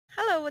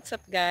what's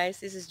up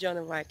guys? This is John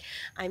of Art.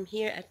 I'm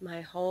here at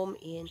my home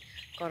in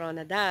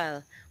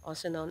Coronadal,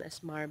 also known as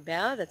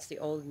Marbel. That's the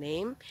old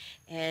name.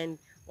 And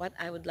what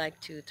I would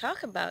like to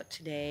talk about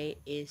today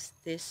is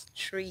this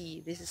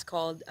tree. This is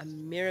called a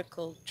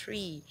miracle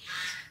tree.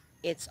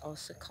 It's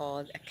also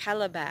called a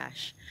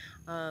calabash.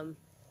 Um,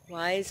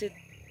 why is it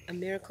a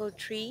miracle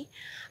tree?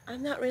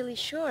 I'm not really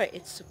sure.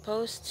 It's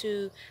supposed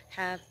to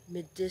have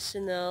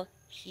medicinal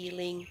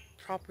healing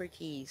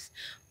properties,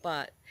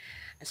 but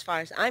as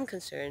far as I'm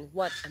concerned,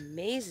 what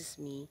amazes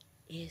me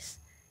is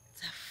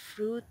the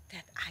fruit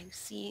that I've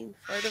seen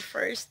for the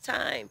first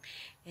time.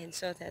 And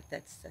so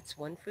that's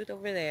one fruit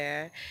over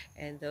there,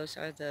 and those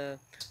are the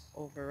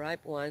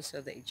overripe ones,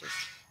 so they just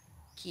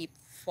keep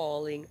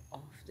falling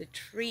off the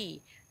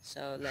tree.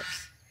 So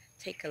let's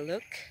take a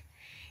look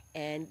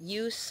and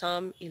use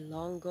some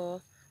Ilonggo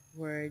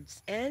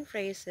words and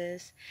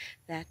phrases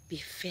that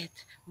befit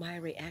my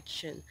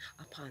reaction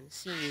upon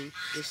seeing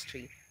this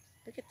tree.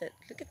 Look at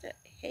that,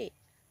 hey,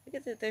 look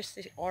at that, there's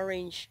this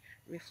orange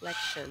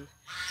reflection.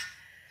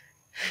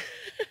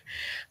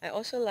 I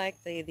also like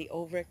the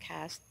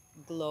overcast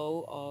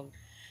glow of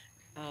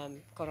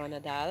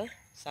Coronadal,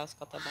 South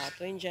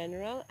Cotabato in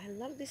general. I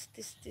love this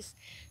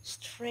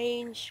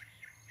strange,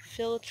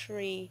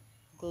 filtery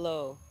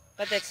glow.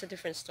 But that's a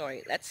different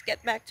story. Let's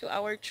get back to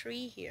our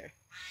tree here.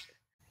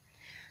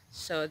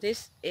 So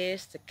this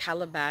is the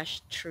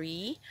calabash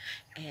tree,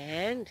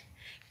 and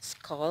it's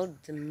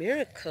called the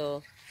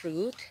miracle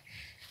fruit.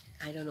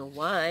 I don't know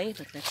why,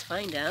 but let's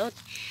find out.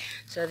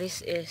 So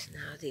this is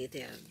now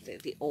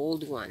the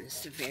old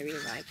ones, the very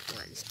ripe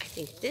ones. I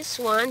think this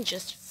one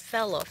just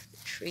fell off the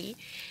tree.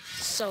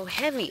 It's so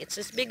heavy. It's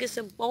as big as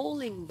a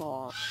bowling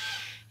ball.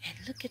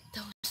 And look at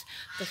those,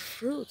 the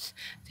fruits.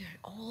 They're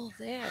all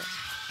there.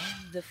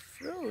 And the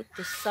fruit,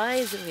 the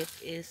size of it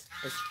is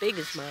as big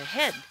as my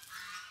head.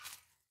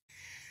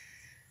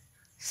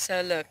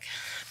 So look,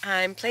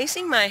 I'm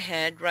placing my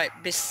head right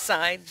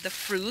beside the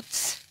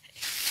fruits.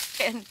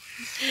 And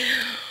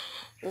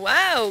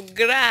wow,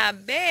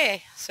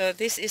 grabe! So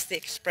this is the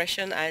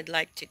expression I'd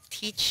like to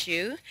teach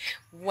you.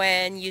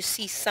 When you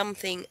see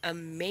something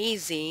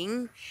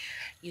amazing,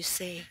 you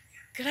say,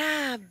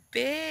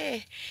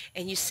 grabe!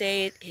 And you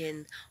say it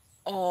in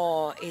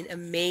awe, in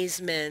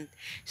amazement.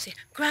 You say,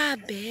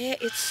 grabe,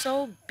 it's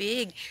so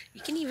big.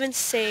 You can even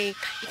say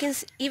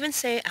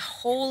a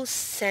whole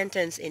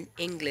sentence in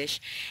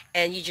English,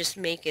 and you just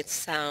make it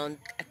sound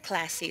a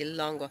classy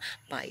Ilonggo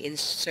by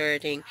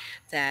inserting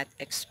that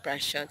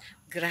expression,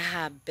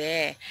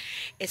 grabe.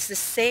 It's the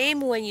same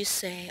when you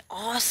say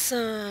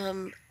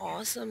awesome,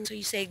 awesome. So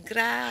you say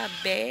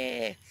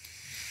grabe.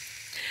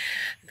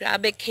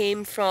 Grabe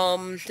came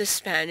from the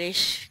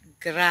Spanish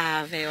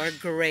grave or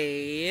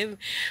grave,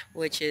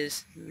 which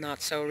is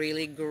not so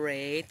really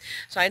great.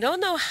 So I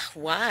don't know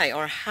why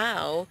or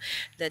how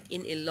that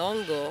in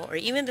Ilonggo or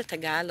even the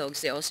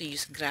Tagalogs, they also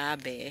use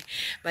grabe,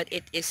 but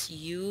it is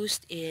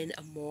used in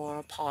a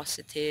more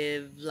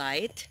positive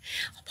light,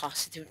 a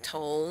positive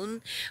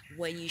tone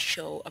when you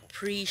show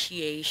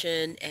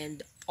appreciation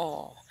and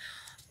awe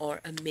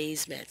or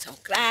amazement. So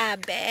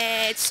grabe,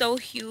 it's so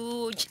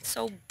huge, it's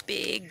so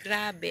big,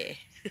 grabe.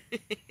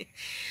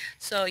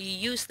 So you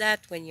use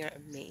that when you're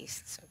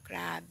amazed. So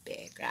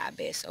grabe,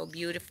 grabe, so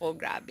beautiful,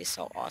 grabe,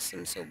 so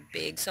awesome, so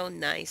big, so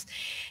nice.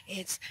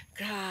 It's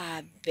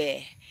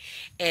grabe.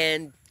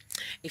 And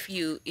if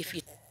you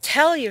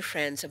tell your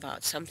friends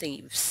about something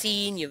you've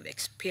seen, you've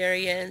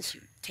experienced,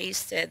 you've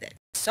tasted, that's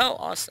so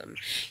awesome,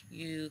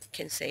 you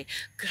can say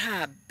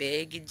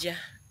grabe gidya,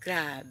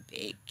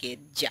 grabe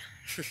gidya.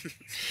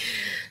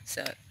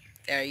 So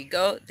there you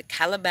go, the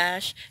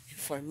calabash. And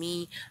for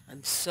me,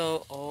 I'm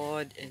so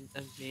awed and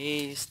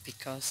amazed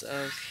because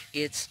of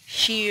its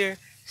sheer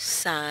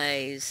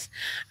size.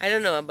 I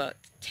don't know about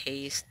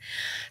taste.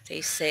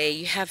 They say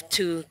you have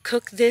to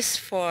cook this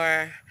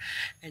for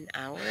an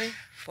hour,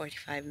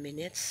 45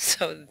 minutes.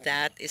 So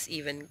that is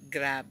even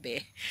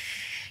grabe.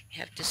 You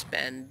have to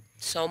spend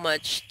so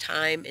much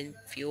time and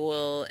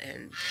fuel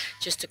and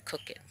just to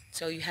cook it.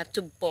 So you have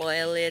to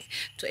boil it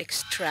to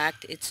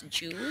extract its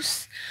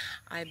juice.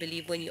 I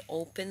believe when you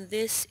open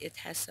this, it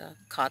has a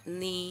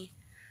cottony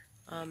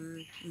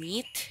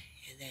meat,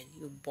 and then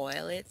you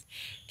boil it,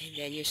 and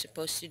then you're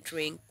supposed to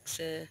drink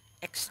the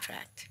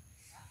extract.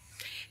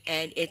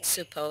 And it's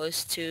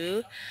supposed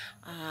to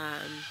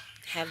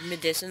have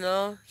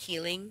medicinal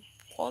healing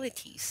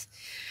qualities.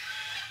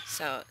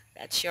 So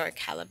that's your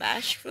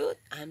calabash fruit.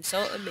 I'm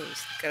so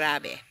amazed.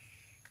 Grabe.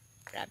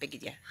 Grabe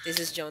gidya. This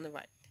is Joan of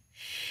Art.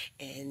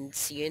 And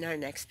see you in our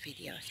next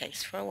video.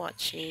 Thanks for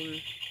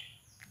watching.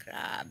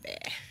 Grabe.